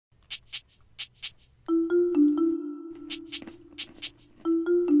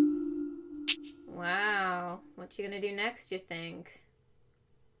she gonna do next, you think?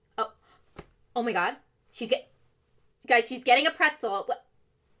 Oh my god. Guys, she's getting a pretzel.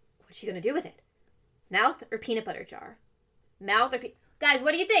 What's she gonna do with it? Mouth or peanut butter jar? Mouth or Guys,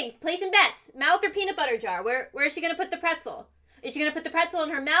 what do you think? Play some bets. Mouth or peanut butter jar? Where is she gonna put the pretzel? Is she gonna put the pretzel in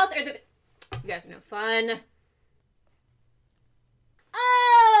her mouth or the... You guys are no fun.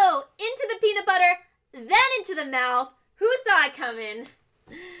 Oh! Into the peanut butter, then into the mouth. Who saw it coming?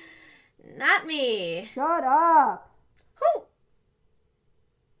 Not me. Shut up. Who?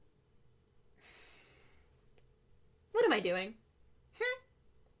 What am I doing?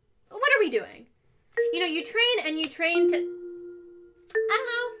 What are we doing? You know, you train to, I don't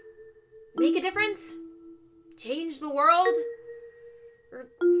know, make a difference, change the world, or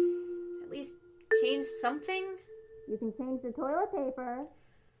at least change something. You can change the toilet paper.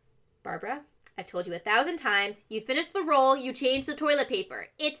 Barbara, I've told you 1,000 times, you finish the roll, you change the toilet paper.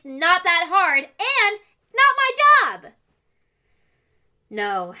 It's not that hard, and not my job.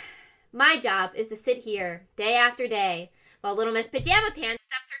 No, my job is to sit here day after day while Little Miss Pajama Pants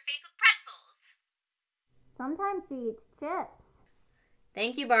stuffs her face with pretzels. Sometimes she eats chips.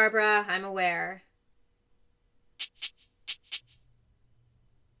 Thank you, Barbara. I'm aware.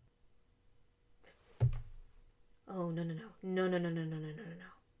 Oh, no.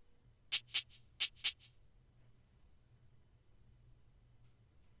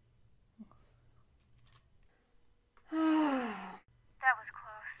 That was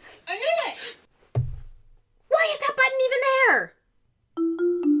close. I knew it! Why is that button even there?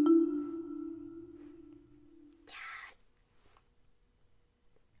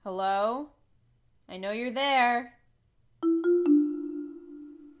 Hello? I know you're there.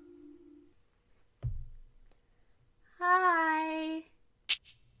 Hi.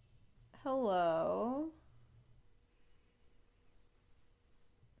 Hello?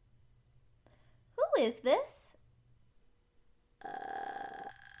 Who is this?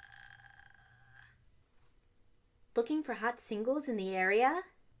 Looking for hot singles in the area?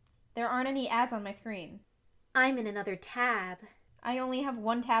 There aren't any ads on my screen. I'm in another tab. I only have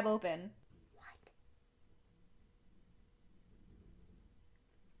one tab open. What?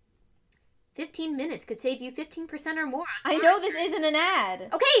 15 minutes could save you 15% or more. I know this isn't an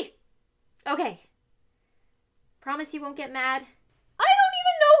ad. Okay. Promise you won't get mad? I don't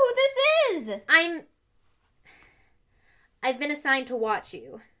even know who this is. I've been assigned to watch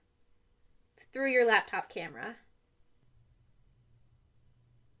you. Through your laptop camera.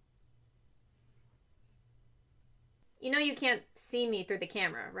 You know you can't see me through the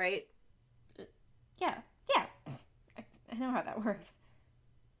camera, right? Yeah. I know how that works.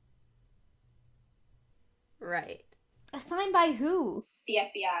 Right. Assigned by who? The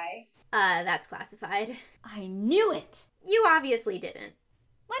FBI. That's classified. I knew it. You obviously didn't.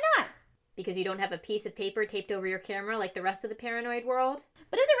 Why not? Because you don't have a piece of paper taped over your camera like the rest of the paranoid world?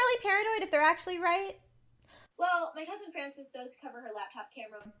 But is it really paranoid if they're actually right? Well, my cousin Frances does cover her laptop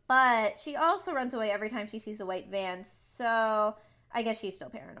camera. But she also runs away every time she sees a white van, so I guess she's still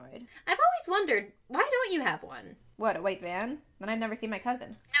paranoid. I've always wondered, why don't you have one? What, a white van? Then I'd never see my cousin.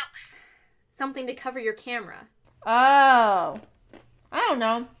 No. Something to cover your camera. Oh. I don't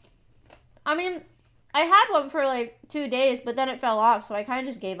know. I mean, I had one for like 2 days, but then it fell off, so I kind of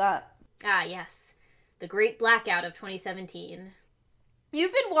just gave up. Ah, yes. The great blackout of 2017.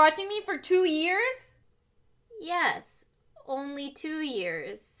 You've been watching me for 2 years? Yes. Only 2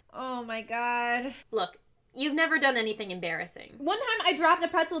 years. Oh my god. Look, you've never done anything embarrassing. One time I dropped a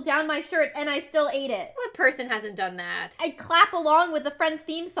pretzel down my shirt and I still ate it. What person hasn't done that? I clap along with the Friends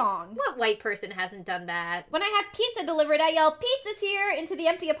theme song. What white person hasn't done that? When I have pizza delivered, I yell, "Pizza's here!" into the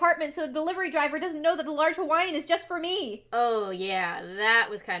empty apartment so the delivery driver doesn't know that the large Hawaiian is just for me. Oh, yeah, that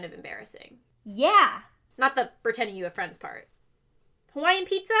was kind of embarrassing. Yeah. Not the pretending you have friends part. Hawaiian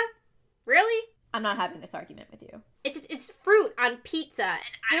pizza? Really? I'm not having this argument with you. It's fruit on pizza, and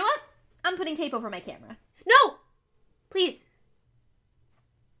You know what? I'm putting tape over my camera. No! Please.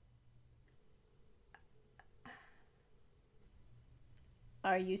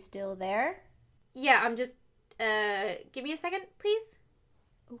 Are you still there? Yeah, I'm just, give me a second, please.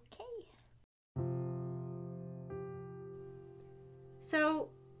 Okay. So,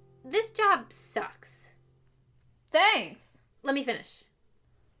 this job sucks. Thanks. Let me finish.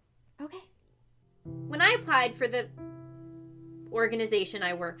 Okay. When I applied for the organization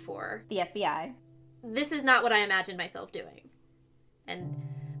I work for, The FBI. this is not what I imagined myself doing. And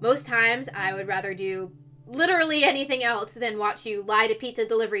most times I would rather do literally anything else than watch you lie to pizza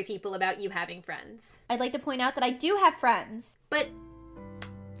delivery people about you having friends. I'd like to point out that I do have friends. But,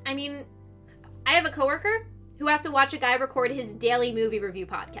 I mean, I have a coworker who has to watch a guy record his daily movie review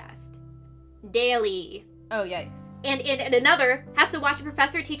podcast. Daily. Oh, yikes. And another has to watch a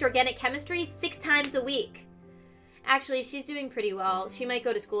professor teach organic chemistry 6 times a week. Actually, she's doing pretty well. She might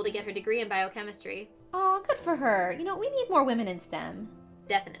go to school to get her degree in biochemistry. Oh, good for her. You know, we need more women in STEM.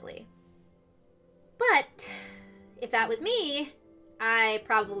 Definitely. But if that was me, I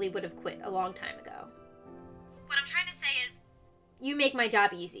probably would have quit a long time ago. What I'm trying to say is, you make my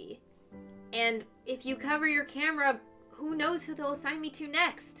job easy. And if you cover your camera, who knows who they'll assign me to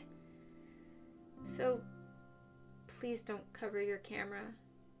next? So, please don't cover your camera.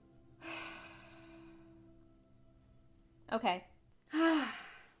 Okay.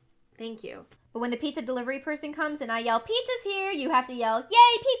 Thank you. But when the pizza delivery person comes and I yell, "Pizza's here," you have to yell,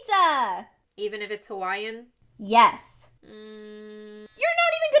 "Yay, pizza!" Even if it's Hawaiian? Yes. You're You're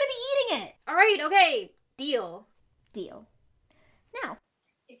not even going to be eating it. All right, okay. Deal. Deal. Now.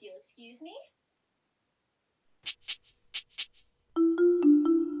 If you'll excuse me.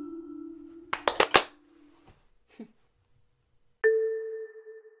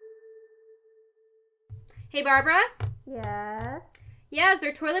 Hey, Barbara? Yes? Yeah, is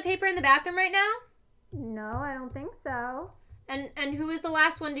there toilet paper in the bathroom right now? No, I don't think so. And who was the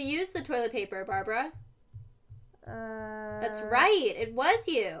last one to use the toilet paper, Barbara? That's That's right. It was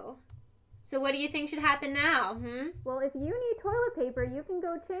you. So what do you think should happen now, Well, if you need toilet paper, you can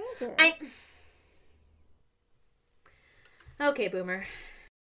go change it. Okay, Boomer.